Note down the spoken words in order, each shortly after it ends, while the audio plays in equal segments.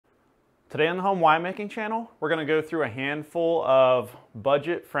Today on the Home Winemaking channel, we're going to go through a handful of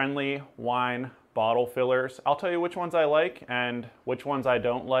budget-friendly wine bottle fillers. I'll tell you which ones I like and which ones I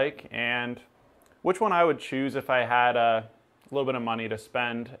don't like, and which one I would choose if I had a little bit of money to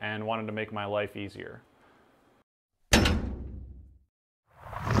spend and wanted to make my life easier.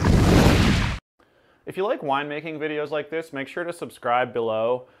 If you like winemaking videos like this, make sure to subscribe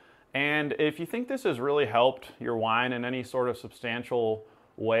below. And if you think this has really helped your wine in any sort of substantial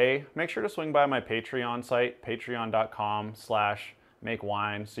way, make sure to swing by my Patreon site,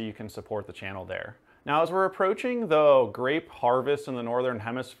 patreon.com/makewine, so you can support the channel there. Now, as we're approaching the grape harvest in the Northern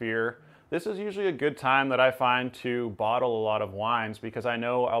Hemisphere, this is usually a good time that I find to bottle a lot of wines because I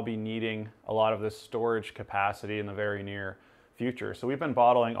know I'll be needing a lot of this storage capacity in the very near future. So we've been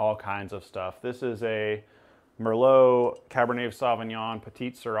bottling all kinds of stuff. This is a Merlot Cabernet Sauvignon Petit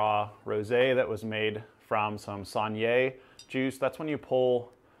Syrah Rosé that was made from some Saunier juice. That's when you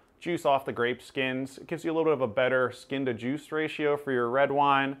pull juice off the grape skins. It gives you a little bit of a better skin to juice ratio for your red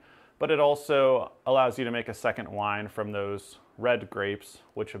wine, but it also allows you to make a second wine from those red grapes,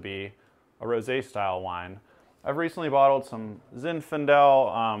 which would be a rosé style wine. I've recently bottled some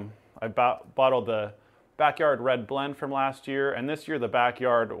Zinfandel. I bottled the Backyard Red Blend from last year, and this year the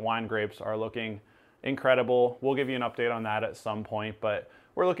Backyard wine grapes are looking incredible. We'll give you an update on that at some point, but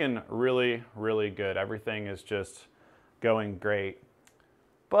we're looking really, really good. Everything is just going great.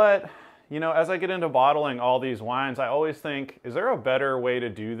 But, you know, as I get into bottling all these wines, I always think, is there a better way to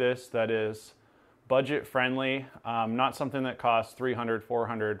do this that is budget friendly, not something that costs $300,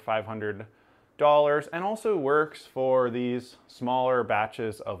 $400, $500, and also works for these smaller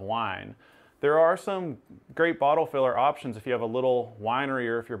batches of wine? There are some great bottle filler options if you have a little winery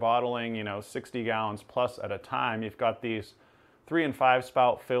or if you're bottling, 60 gallons plus at a time. You've got these 3 and 5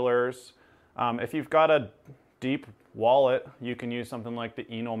 spout fillers. If you've got a deep wallet, you can use something like the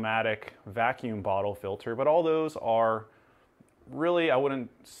Enomatic vacuum bottle filter, but all those are really, I wouldn't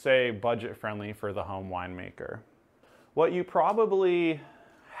say budget friendly for the home winemaker. What you probably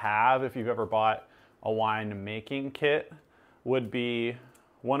have if you've ever bought a wine making kit would be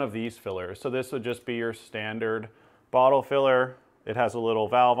one of these fillers. So this would just be your standard bottle filler. It has a little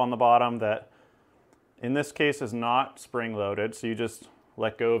valve on the bottom that in this case is not spring loaded, so you just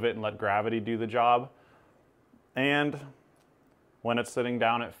let go of it and let gravity do the job. And when it's sitting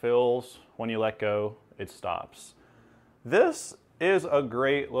down, it fills. When you let go, it stops. This is a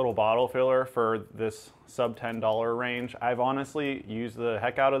great little bottle filler for this sub $10 range. I've honestly used the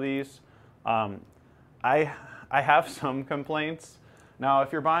heck out of these. I have some complaints. Now,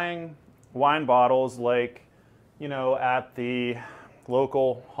 if you're buying wine bottles like, at the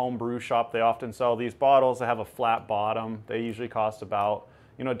local home brew shop, they often sell these bottles that have a flat bottom. They usually cost about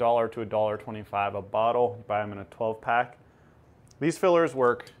 $1 to $1.25 a bottle. You buy them in a 12-pack. These fillers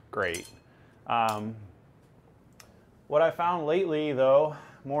work great. What I found lately, though,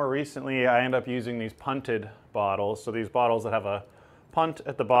 more recently, I end up using these punted bottles. So these bottles that have a punt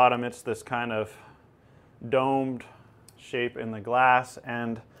at the bottom, it's this kind of domed shape in the glass,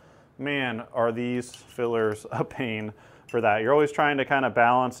 and man, are these fillers a pain for that. You're always trying to kind of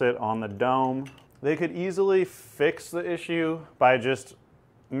balance it on the dome. They could easily fix the issue by just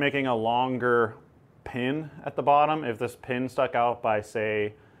making a longer pin at the bottom. If this pin stuck out by,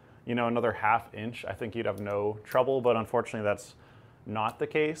 say, another ½ inch, I think you'd have no trouble, but unfortunately that's not the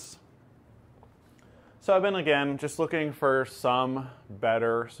case. So I've been, again, just looking for some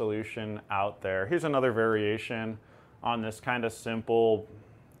better solution out there. Here's another variation on this kind of simple,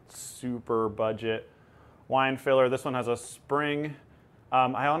 super budget wine filler. This one has a spring.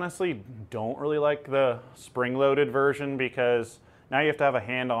 I honestly don't really like the spring-loaded version because now you have to have a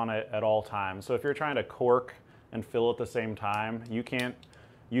hand on it at all times. So if you're trying to cork and fill at the same time, you can't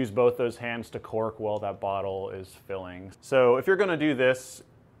use both those hands to cork while that bottle is filling. So if you're gonna do this,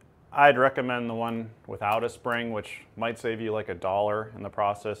 I'd recommend the one without a spring, which might save you like $1 in the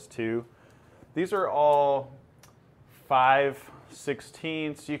process too. These are all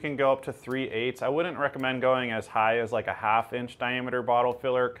 5/16. You can go up to 3/8. I wouldn't recommend going as high as like a ½ inch diameter bottle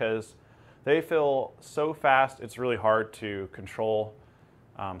filler because they fill so fast it's really hard to control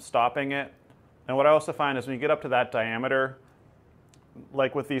stopping it. And what I also find is when you get up to that diameter,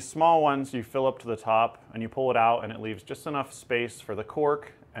 like with these small ones, you fill up to the top and you pull it out and it leaves just enough space for the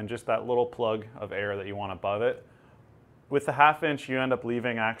cork and just that little plug of air that you want above it. With the ½ inch, you end up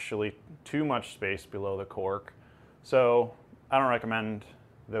leaving actually too much space below the cork. So I don't recommend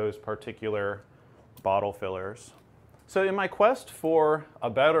those particular bottle fillers. So in my quest for a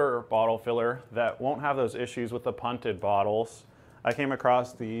better bottle filler that won't have those issues with the punted bottles, I came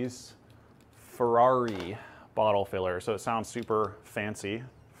across these Ferrari bottle fillers. So it sounds super fancy,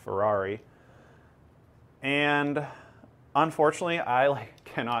 Ferrari. And unfortunately, I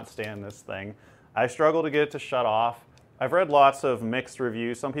cannot stand this thing. I struggle to get it to shut off. I've read lots of mixed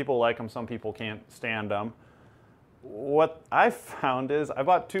reviews. Some people like them, some people can't stand them. What I found is I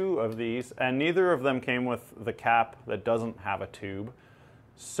bought 2 of these, and neither of them came with the cap that doesn't have a tube.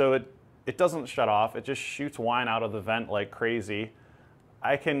 So it doesn't shut off. It just shoots wine out of the vent like crazy.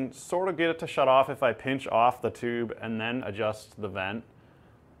 I can sort of get it to shut off if I pinch off the tube and then adjust the vent.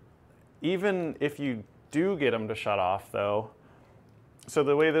 Even if you do get them to shut off though, so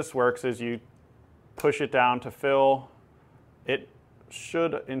the way this works is you push it down to fill. It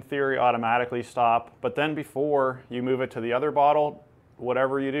should, in theory, automatically stop, but then before you move it to the other bottle,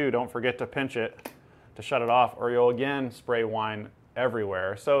 whatever you do, don't forget to pinch it to shut it off, or you'll again spray wine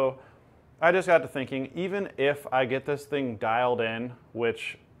everywhere. So I just got to thinking, even if I get this thing dialed in,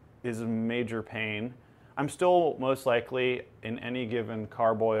 which is a major pain, I'm still most likely in any given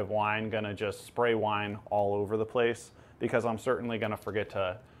carboy of wine gonna just spray wine all over the place, because I'm certainly gonna forget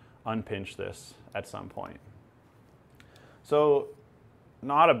to unpinch this at some point. So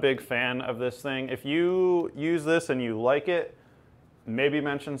not a big fan of this thing. If you use this and you like it, maybe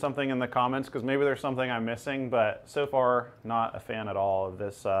mention something in the comments, because maybe there's something I'm missing, but so far not a fan at all of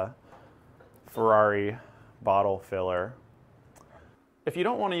this Ferrari bottle filler. If you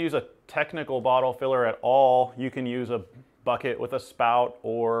don't want to use a technical bottle filler at all, you can use a bucket with a spout,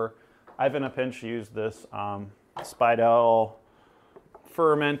 or I've in a pinch used this Speidel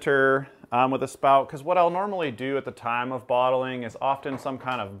fermenter with a spout, because what I'll normally do at the time of bottling is often some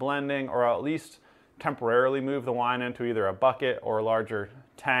kind of blending, or I'll at least temporarily move the wine into either a bucket or a larger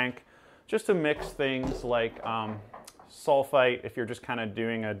tank, just to mix things like sulfite if you're just kind of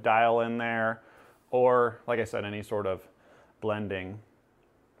doing a dial in there, or like I said, any sort of blending.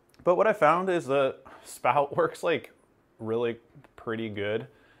 But what I found is the spout works like really pretty good,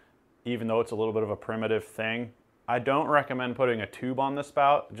 even though it's a little bit of a primitive thing. I don't recommend putting a tube on the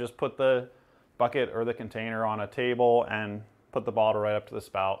spout. Just put the bucket or the container on a table and put the bottle right up to the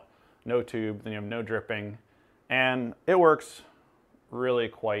spout. No tube, then you have no dripping. And it works really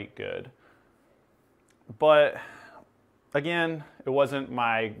quite good. But again, it wasn't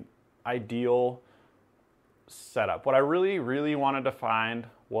my ideal setup. What I really wanted to find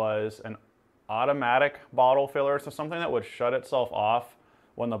was an automatic bottle filler, so something that would shut itself off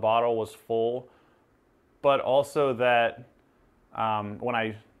when the bottle was full, but also that when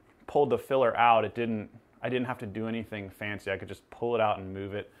I pulled the filler out, I didn't have to do anything fancy. I could just pull it out and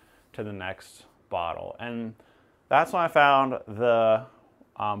move it to the next bottle. And that's when I found the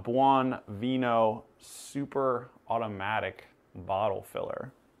Buon Vino super automatic bottle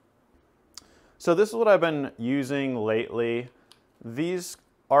filler. So this is what I've been using lately. These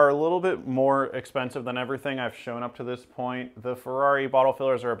are a little bit more expensive than everything I've shown up to this point. The Ferrari bottle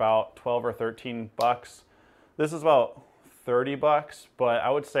fillers are about 12 or 13 bucks. This is about 30 bucks, but I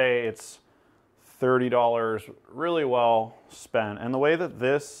would say it's $30 really well spent. And the way that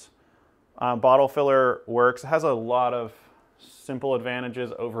this bottle filler works, it has a lot of simple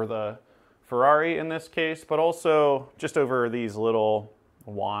advantages over the Ferrari in this case, but also just over these little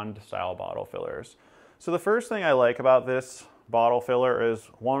wand style bottle fillers. So the first thing I like about this bottle filler is,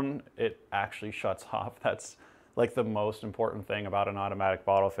 one, it actually shuts off. That's like the most important thing about an automatic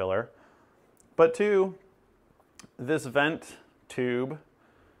bottle filler. But two, this vent tube,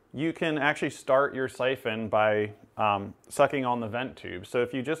 you can actually start your siphon by sucking on the vent tube. So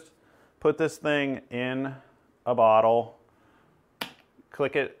if you just put this thing in a bottle,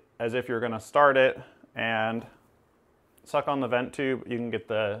 click it as if you're going to start it, and suck on the vent tube, you can get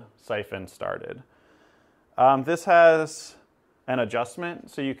the siphon started. This has an adjustment,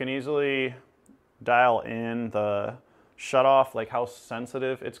 so you can easily dial in the shut off, like how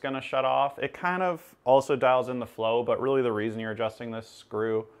sensitive it's going to shut off. It kind of also dials in the flow, but really the reason you're adjusting this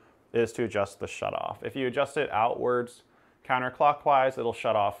screw is to adjust the shut off. If you adjust it outwards counterclockwise, it'll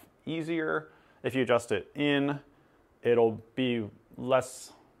shut off easier. If you adjust it in, it'll be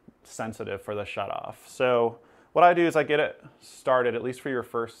less sensitive for the shut off. So what I do is I get it started, at least for your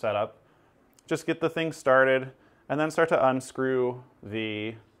first setup. Just get the thing started and then start to unscrew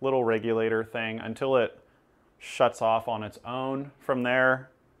the little regulator thing until it shuts off on its own. From there,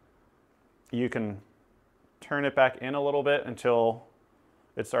 you can turn it back in a little bit until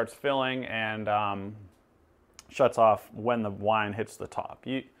it starts filling and shuts off when the wine hits the top.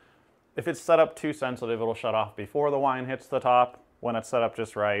 If it's set up too sensitive, it'll shut off before the wine hits the top. When it's set up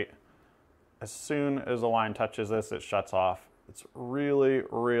just right, as soon as the wine touches this, it shuts off. It's really,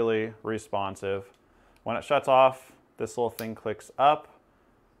 really responsive. When it shuts off, this little thing clicks up.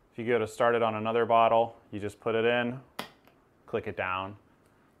 If you go to start it on another bottle, you just put it in, click it down,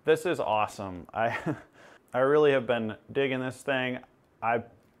 This is awesome. I really have been digging this thing. I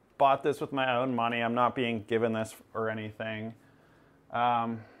bought this with my own money. I'm not being given this or anything.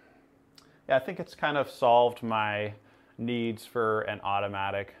 Yeah, I think it's kind of solved my needs for an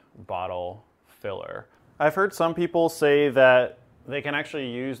automatic bottle filler. I've heard some people say that they can actually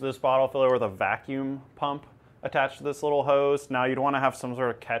use this bottle filler with a vacuum pump attached to this little hose. Now you'd want to have some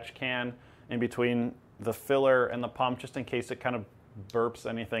sort of catch can in between the filler and the pump just in case it kind of burps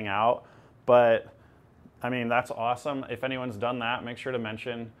anything out. But I mean, that's awesome. If anyone's done that, make sure to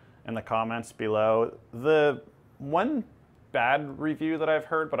mention in the comments below. The one bad review that I've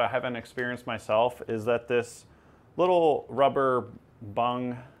heard, but I haven't experienced myself, is that this little rubber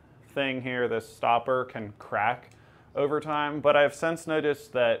bung thing here, this stopper, can crack over time. But I've since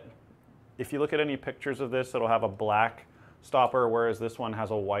noticed that if you look at any pictures of this, it'll have a black stopper, whereas this one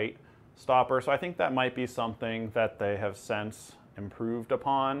has a white stopper. So I think that might be something that they have since improved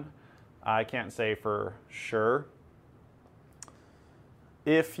upon. I can't say for sure.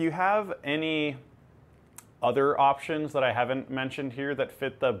 If you have any other options that I haven't mentioned here that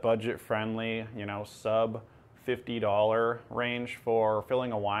fit the budget-friendly, sub $50 range for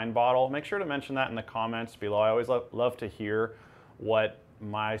filling a wine bottle, make sure to mention that in the comments below. I always love to hear what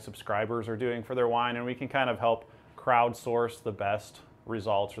my subscribers are doing for their wine, and we can kind of help crowdsource the best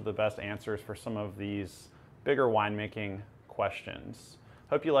results or the best answers for some of these bigger winemaking questions.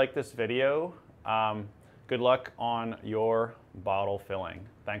 Hope you like this video. Good luck on your bottle filling.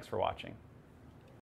 Thanks for watching.